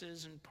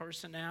statuses, and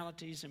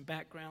personalities, and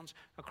backgrounds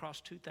across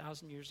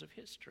 2,000 years of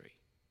history.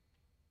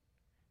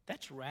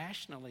 That's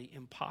rationally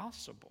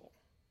impossible.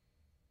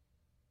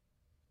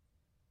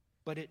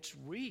 But its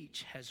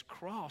reach has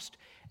crossed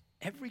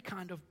every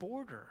kind of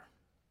border.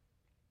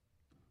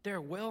 There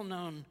are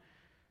well-known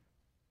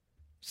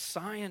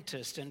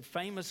scientists and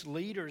famous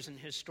leaders and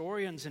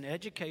historians and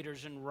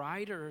educators and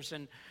writers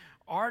and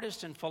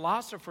artists and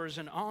philosophers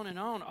and on,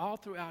 all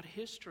throughout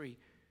history,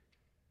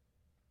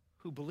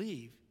 who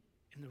believe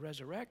in the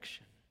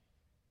resurrection.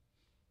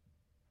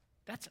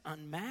 That's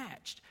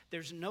unmatched.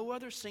 There's no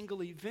other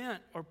single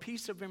event or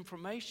piece of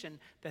information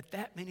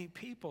that many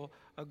people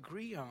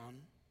agree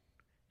on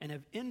and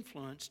have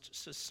influenced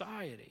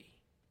society.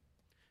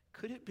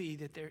 Could it be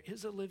that there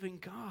is a living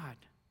God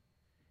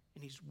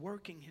and he's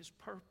working his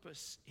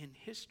purpose in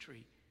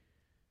history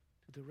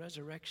through the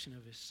resurrection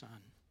of his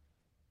Son?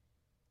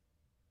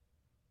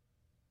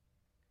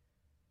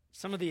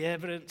 Some of the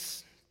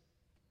evidence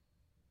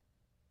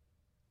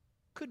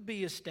could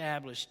be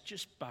established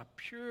just by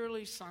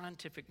purely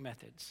scientific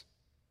methods.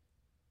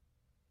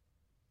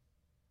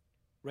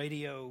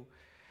 Radiocarbon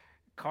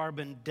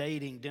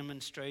dating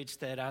demonstrates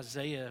that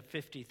Isaiah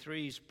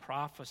 53's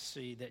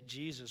prophecy that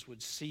Jesus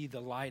would see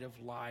the light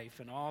of life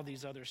and all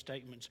these other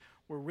statements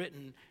were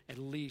written at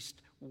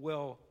least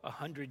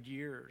 100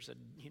 years,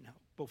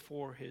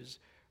 before his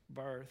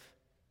birth.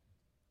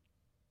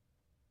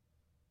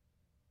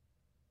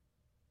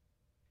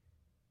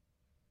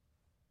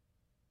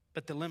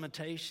 But the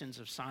limitations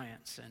of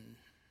science and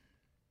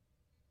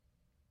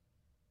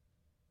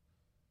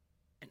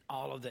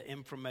all of the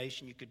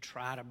information you could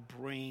try to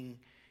bring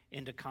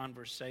into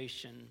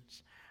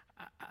conversations,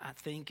 I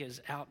think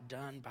is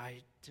outdone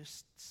by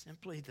just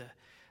simply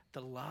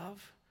the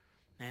love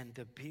and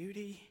the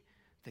beauty,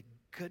 the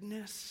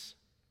goodness,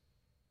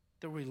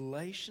 the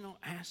relational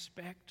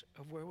aspect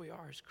of where we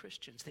are as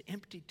Christians. The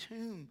empty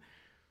tomb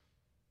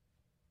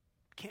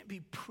can't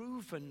be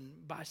proven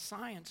by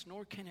science,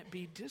 nor can it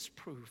be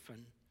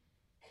disproven.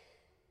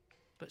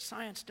 But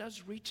science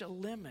does reach a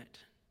limit.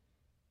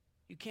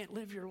 You can't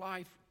live your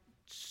life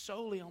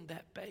solely on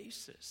that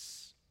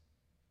basis.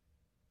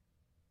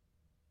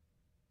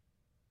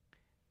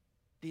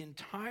 The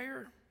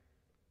entire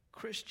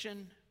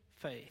Christian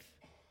faith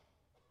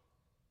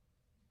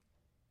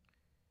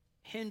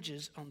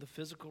hinges on the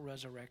physical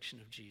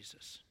resurrection of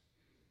Jesus.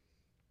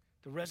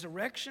 The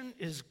resurrection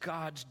is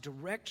God's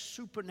direct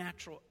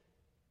supernatural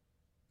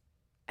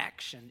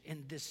action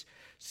in this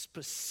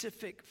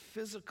specific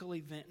physical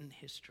event in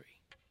history.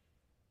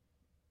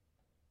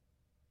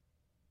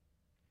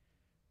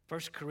 1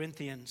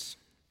 Corinthians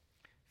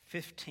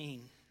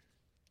 15,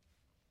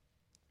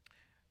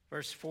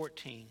 verse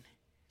 14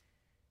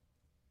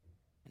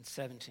 and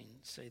 17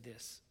 say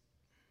this.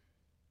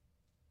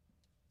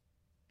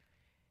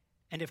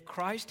 And if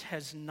Christ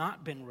has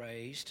not been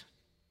raised,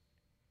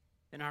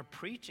 then our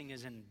preaching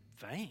is in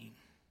vain,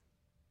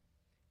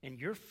 and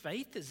your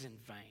faith is in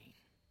vain.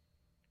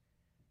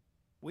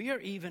 We are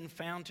even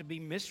found to be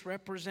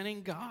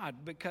misrepresenting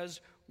God, because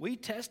we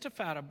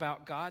testified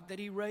about God that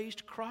He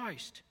raised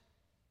Christ,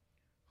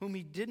 whom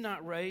He did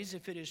not raise,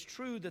 if it is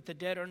true that the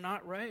dead are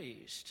not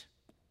raised.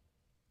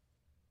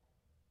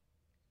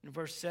 In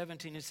verse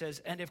 17 it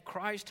says, and if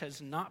Christ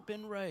has not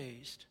been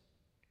raised,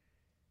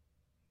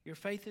 your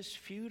faith is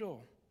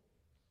futile,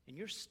 and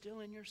you're still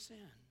in your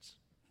sins.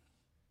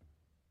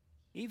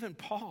 Even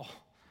Paul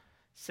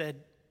said,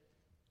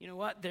 you know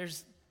what,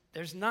 there's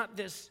not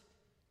this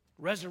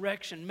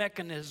resurrection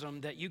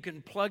mechanism that you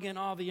can plug in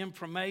all the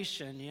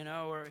information,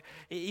 or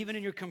even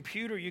in your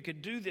computer you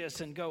could do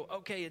this and go,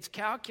 okay, it's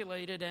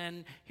calculated,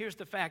 and here's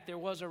the fact, there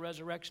was a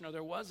resurrection or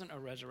there wasn't a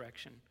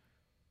resurrection.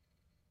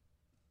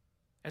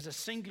 As a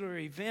singular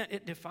event,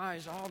 it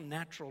defies all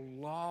natural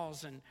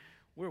laws, and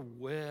we're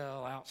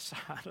well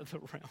outside of the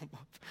realm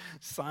of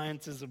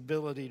science's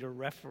ability to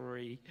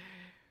referee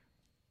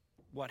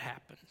what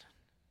happened.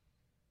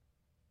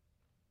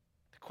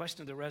 The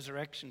question of the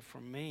resurrection for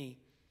me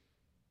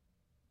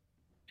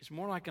is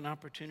more like an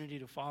opportunity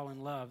to fall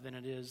in love than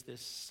it is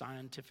this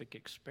scientific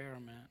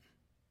experiment.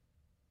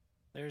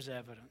 There's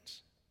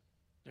evidence.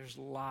 There's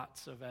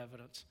lots of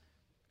evidence.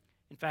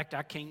 In fact,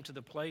 I came to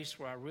the place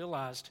where I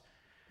realized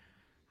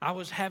I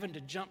was having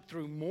to jump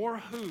through more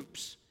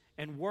hoops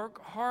and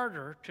work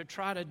harder to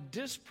try to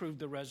disprove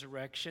the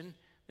resurrection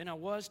than I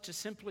was to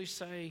simply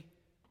say,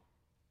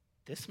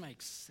 this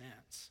makes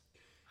sense.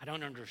 I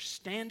don't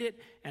understand it,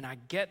 and I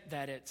get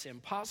that it's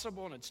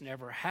impossible and it's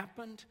never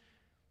happened,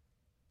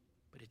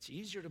 but it's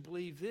easier to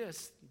believe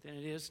this than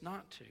it is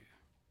not to.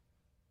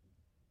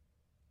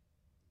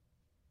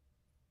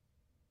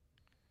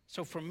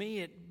 So for me,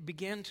 it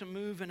began to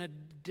move in a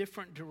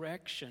different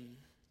direction.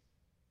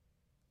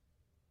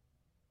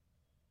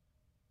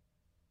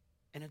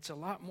 And it's a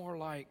lot more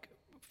like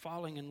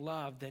falling in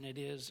love than it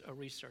is a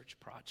research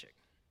project.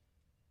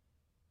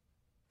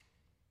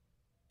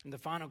 And the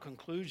final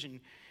conclusion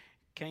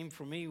came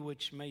for me,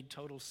 which made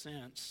total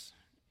sense,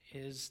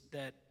 is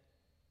that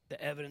the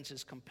evidence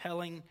is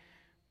compelling,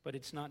 but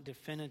it's not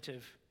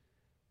definitive.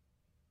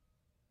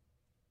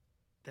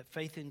 That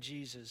faith in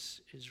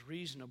Jesus is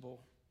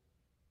reasonable,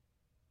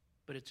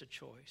 but it's a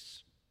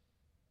choice.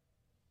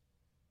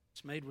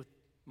 It's made with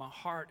my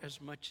heart as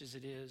much as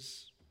it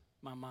is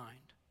my mind.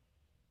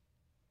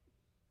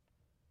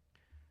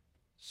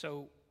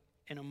 So,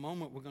 in a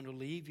moment, we're going to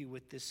leave you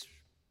with this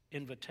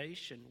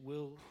invitation.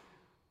 Will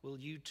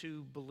you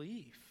too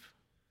believe?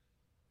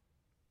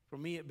 For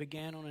me, it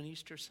began on an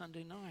Easter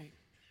Sunday night.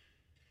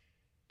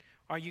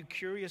 Are you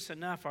curious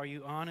enough? Are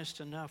you honest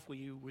enough? Will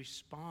you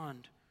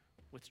respond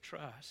with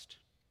trust?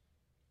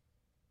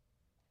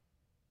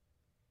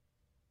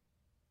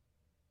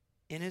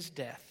 In His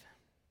death,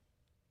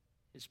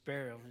 His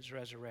burial, and His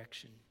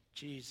resurrection,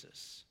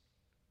 Jesus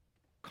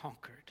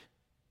conquered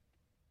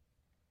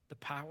the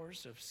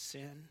powers of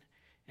sin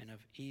and of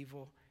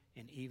evil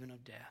and even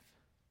of death.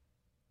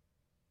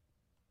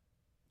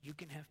 You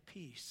can have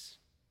peace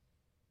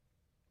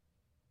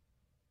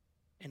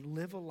and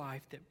live a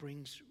life that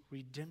brings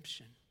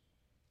redemption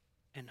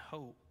and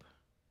hope.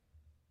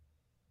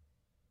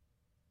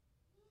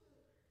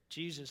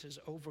 Jesus has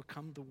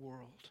overcome the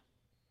world.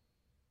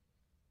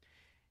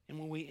 And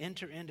when we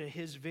enter into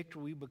His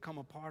victory, we become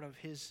a part of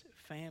His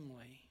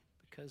family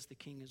because the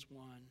King has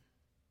won.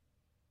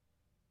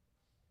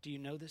 Do you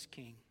know this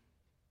King?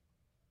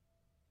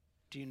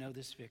 Do you know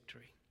this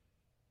victory?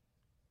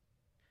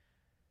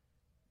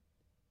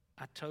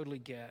 I totally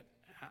get,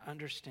 I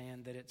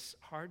understand that it's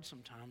hard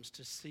sometimes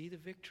to see the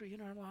victory in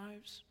our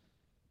lives.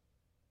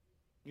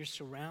 You're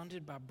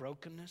surrounded by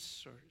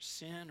brokenness or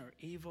sin or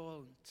evil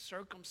and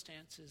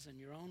circumstances and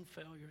your own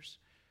failures.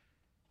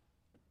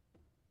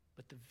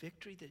 But the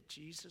victory that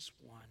Jesus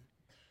won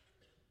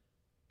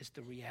is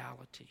the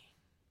reality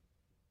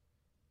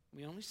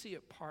We only see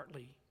it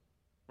partly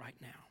right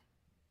now.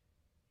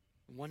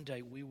 One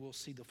day we will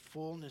see the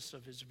fullness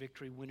of his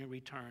victory when he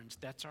returns.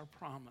 That's our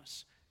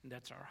promise, and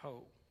that's our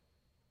hope.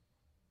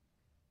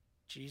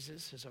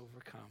 Jesus has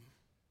overcome,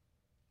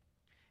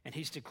 and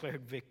he's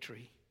declared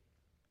victory.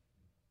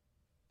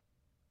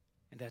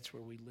 And that's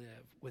where we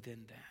live,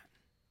 within that.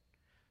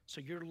 So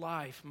your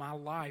life, my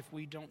life,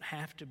 we don't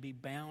have to be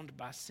bound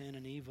by sin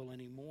and evil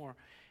anymore.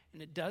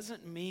 And it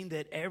doesn't mean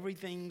that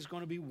everything's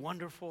going to be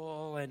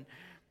wonderful and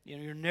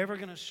you're never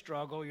going to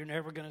struggle, you're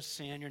never going to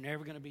sin, you're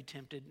never going to be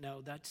tempted.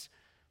 No,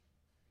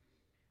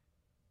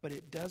 but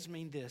it does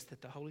mean this,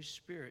 that the Holy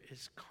Spirit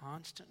is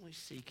constantly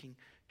seeking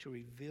to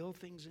reveal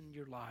things in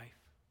your life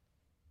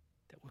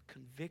that will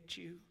convict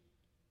you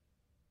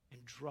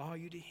and draw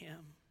you to him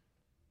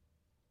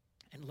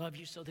and love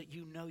you so that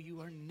you know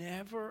you are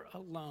never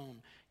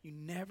alone. You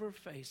never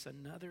face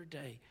another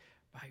day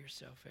by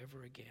yourself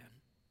ever again.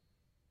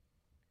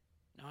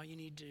 And all you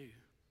need to do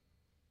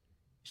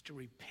is to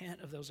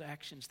repent of those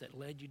actions that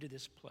led you to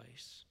this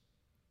place,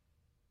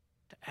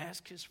 to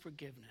ask his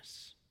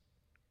forgiveness,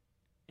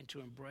 and to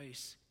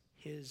embrace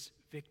his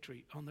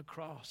victory on the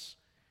cross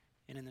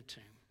and in the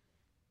tomb.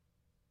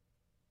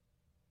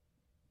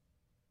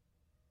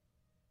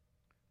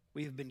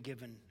 We have been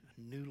given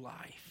a new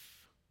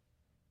life,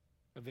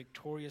 a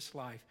victorious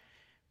life.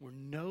 We're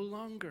no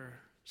longer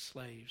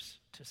slaves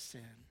to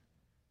sin.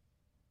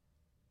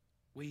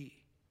 We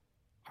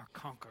are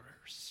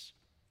conquerors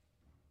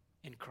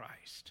in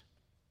Christ.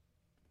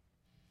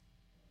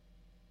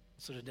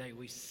 So today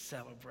we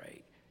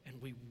celebrate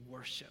and we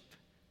worship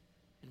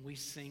and we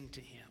sing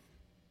to him.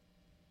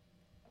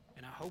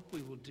 And I hope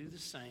we will do the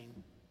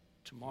same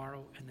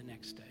tomorrow and the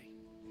next day.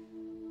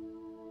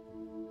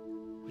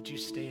 Would you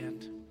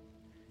stand?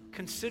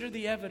 Consider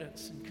the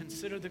evidence and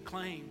consider the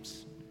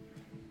claims.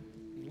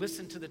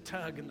 Listen to the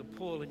tug and the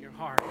pull in your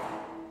heart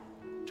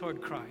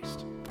toward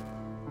Christ.